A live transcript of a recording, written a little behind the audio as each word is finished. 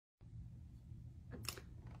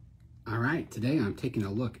All right, today I'm taking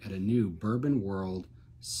a look at a new Bourbon World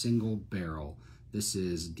single barrel. This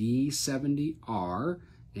is D70R,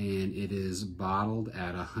 and it is bottled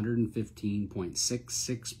at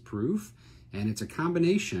 115.66 proof, and it's a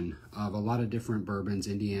combination of a lot of different bourbons: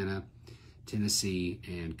 Indiana, Tennessee,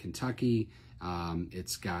 and Kentucky.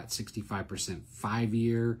 It's got 65%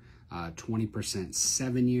 5-year, 20%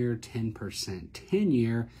 7-year, 10%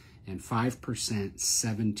 10-year, and 5%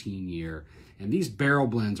 17-year. And these barrel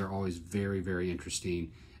blends are always very, very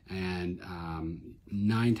interesting. And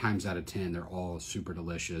 9 times out of 10, they're all super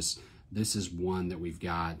delicious. This is one that we've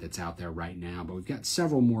got that's out there right now, but we've got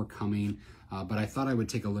several more coming. But I thought I would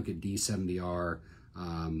take a look at D70R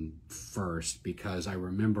first, because I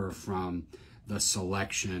remember from the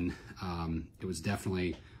selection, it was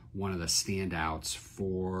definitely one of the standouts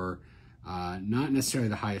for not necessarily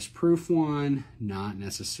the highest proof one, not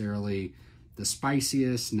necessarily the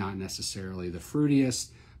spiciest, not necessarily the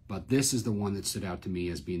fruitiest, but this is the one that stood out to me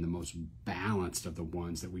as being the most balanced of the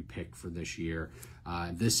ones that we picked for this year.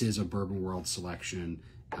 This is a Bourbon World selection,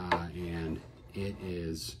 and it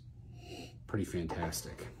is pretty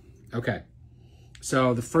fantastic. Okay,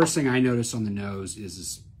 so the first thing I noticed on the nose is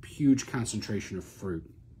this huge concentration of fruit.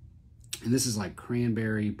 And this is like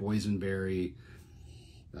cranberry, boysenberry,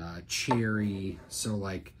 cherry, so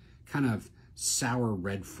like kind of sour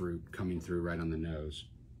red fruit coming through right on the nose.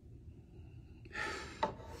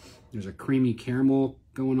 There's a creamy caramel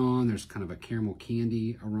going on. There's kind of a caramel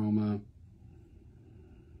candy aroma.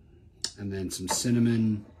 And then some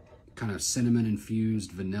cinnamon, kind of cinnamon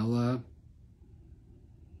infused vanilla.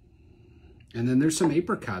 And then there's some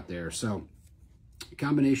apricot there. So a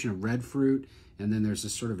combination of red fruit, and then there's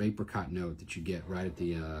this sort of apricot note that you get right at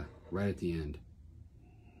the end.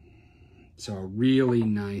 So a really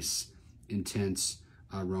nice, intense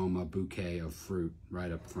aroma bouquet of fruit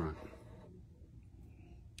right up front.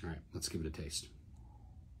 All right, let's give it a taste.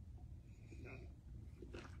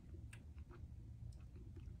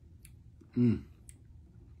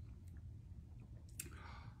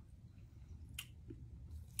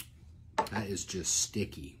 That is just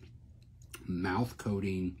sticky. Mouth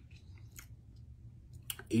coating,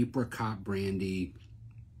 apricot brandy,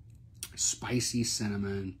 spicy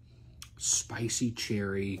cinnamon, spicy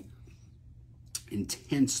cherry,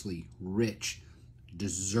 intensely rich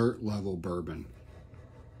dessert level bourbon.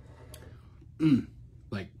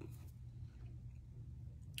 Like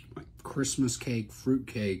Christmas cake, fruit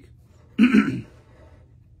cake.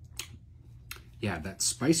 Yeah, that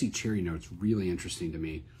spicy cherry note's really interesting to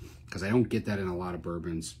me, because I don't get that in a lot of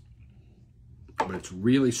bourbons, but it's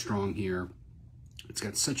really strong here. It's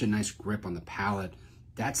got such a nice grip on the palate.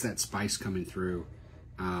 That's that spice coming through.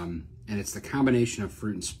 And it's the combination of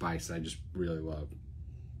fruit and spice that I just really love.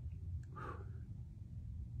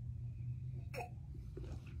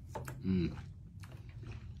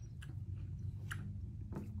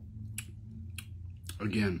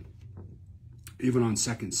 Again, even on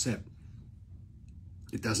second sip,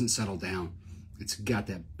 it doesn't settle down. It's got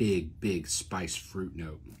that big, big spice fruit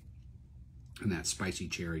note and that spicy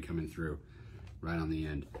cherry coming through right on the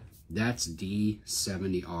end. That's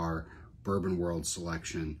D70R Bourbon World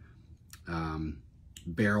selection.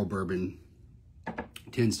 Barrel bourbon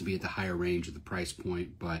tends to be at the higher range of the price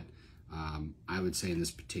point, but I would say in this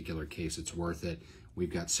particular case, it's worth it.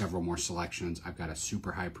 We've got several more selections. I've got a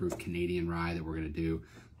super high proof Canadian rye that we're gonna do,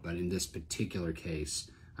 but in this particular case,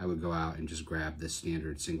 I would go out and just grab this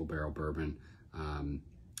standard single barrel bourbon,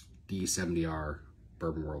 D70R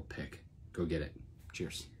Bourbon World pick. Go get it.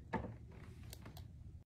 Cheers.